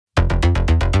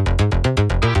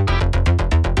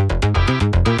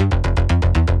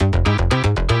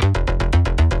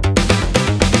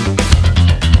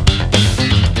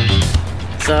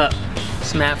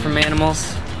from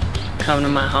animals come to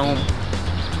my home.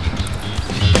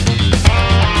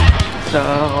 So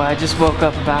I just woke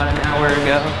up about an hour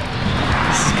ago.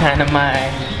 This is kind of my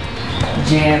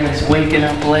jam, is waking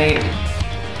up late.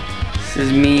 This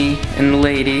is me and the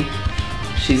lady.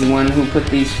 She's the one who put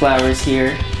these flowers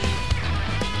here.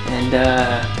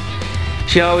 And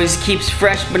she always keeps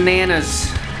fresh bananas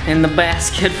in the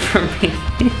basket for me.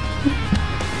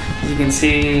 As you can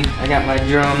see, I got my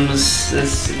drums.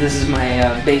 This is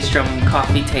my bass drum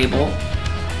coffee table.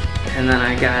 And then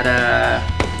I got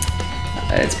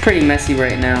it's pretty messy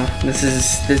right now. This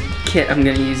is the kit I'm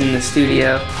gonna use in the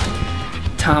studio.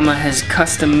 Tama has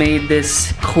custom made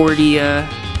this cordia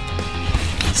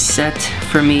set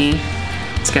for me.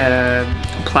 It's got a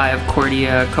ply of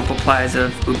cordia, a couple plies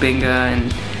of bubinga,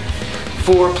 and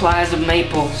 4 plies of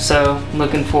maple. So I'm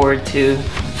looking forward to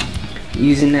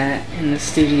using that in the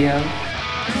studio.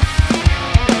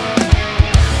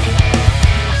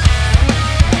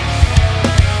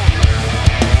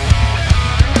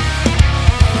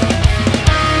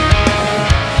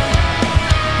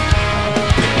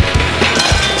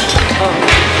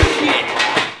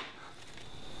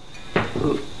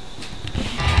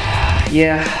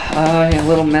 Yeah, a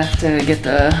little meth to get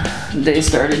the day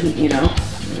started, you know.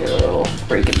 Get a little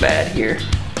Breaking Bad here.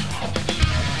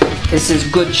 This is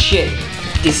good shit.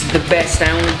 This is the best. I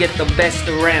only get the best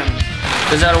around.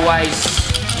 Because otherwise,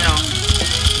 you know,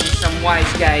 some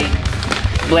wise guy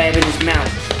blabbing his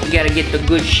mouth. You gotta get the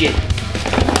good shit.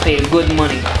 Pay the good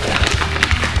money.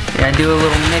 Yeah, I do a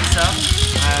little mix up.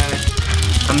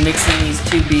 I'm mixing these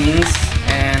 2 beans,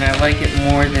 and I like it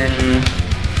more than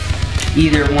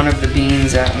either one of the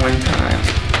beans at one time.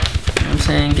 You know what I'm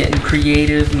saying? Getting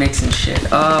creative, mixing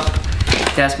shit up.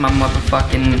 That's my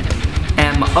motherfucking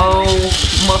MO,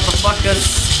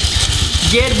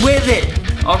 motherfuckers. Get with it,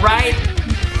 alright?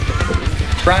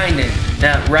 Grinding.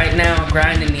 Now, right now, I'm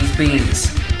grinding these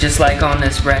beans. Just like on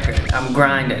this record. I'm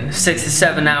grinding. 6 to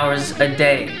 7 hours a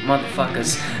day,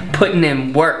 motherfuckers. Putting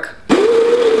in work.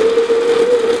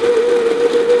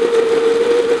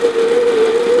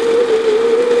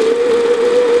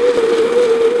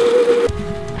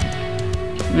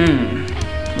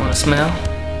 Wanna smell?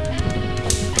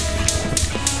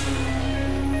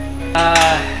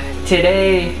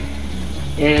 Today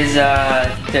is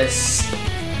the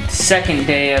second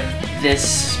day of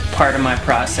this part of my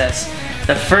process.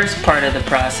 The first part of the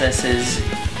process is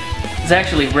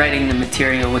actually writing the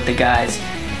material with the guys.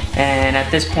 And at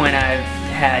this point I've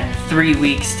had 3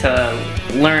 weeks to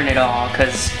learn it all,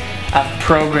 because I've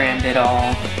programmed it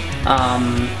all.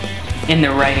 In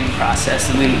the writing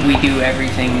process, we do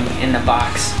everything in the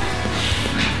box.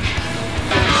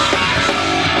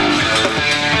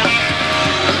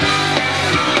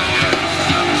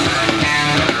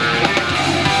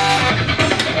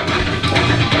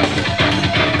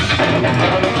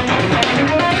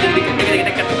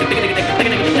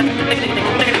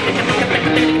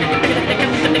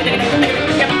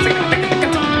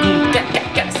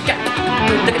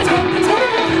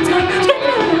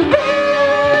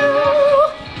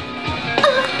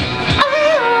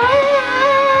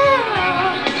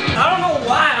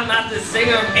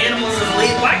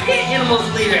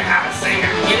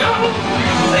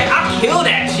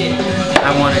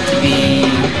 I want it to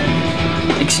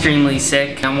be extremely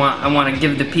sick. I want to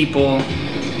give the people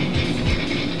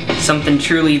something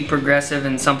truly progressive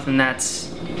and something that's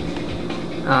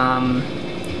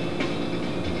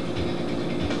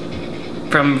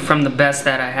from the best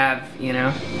that I have, you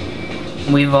know.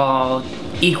 We've all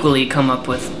equally come up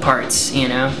with parts, you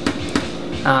know.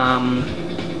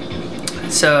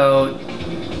 So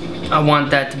I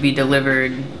want that to be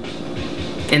delivered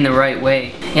in the right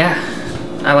way. Yeah,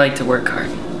 I like to work hard.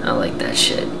 I like that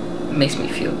shit. It makes me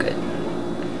feel good.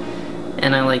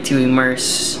 And I like to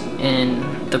immerse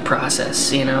in the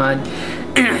process, you know.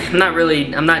 I'm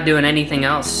not doing anything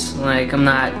else. Like, I'm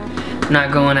not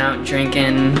going out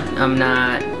drinking. I'm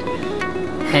not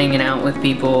hanging out with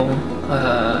people,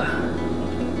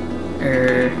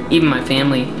 or even my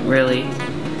family, really.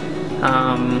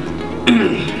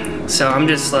 So I'm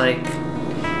just like,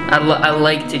 I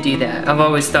like to do that. I've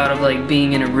always thought of like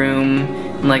being in a room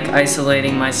and like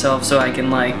isolating myself so I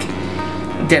can like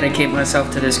dedicate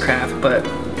myself to this craft, but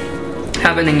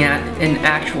having an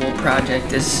actual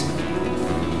project is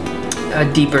a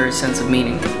deeper sense of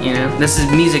meaning, you know? This is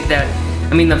music that,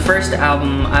 I mean, the first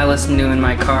album I listened to in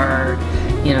my car,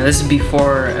 you know, this is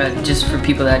before, just for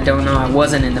people that don't know, I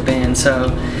wasn't in the band,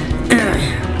 so,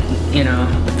 you know,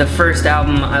 the first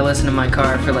album I listened to in my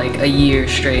car for like a year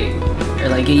straight, or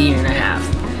like a year and a half,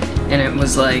 and it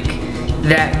was like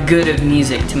that good of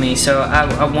music to me, so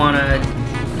I want to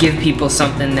give people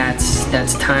something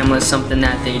that's timeless, something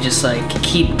that they just like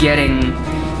keep getting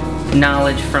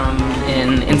knowledge from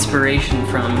and inspiration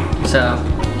from. So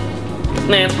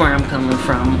that's where I'm coming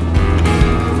from.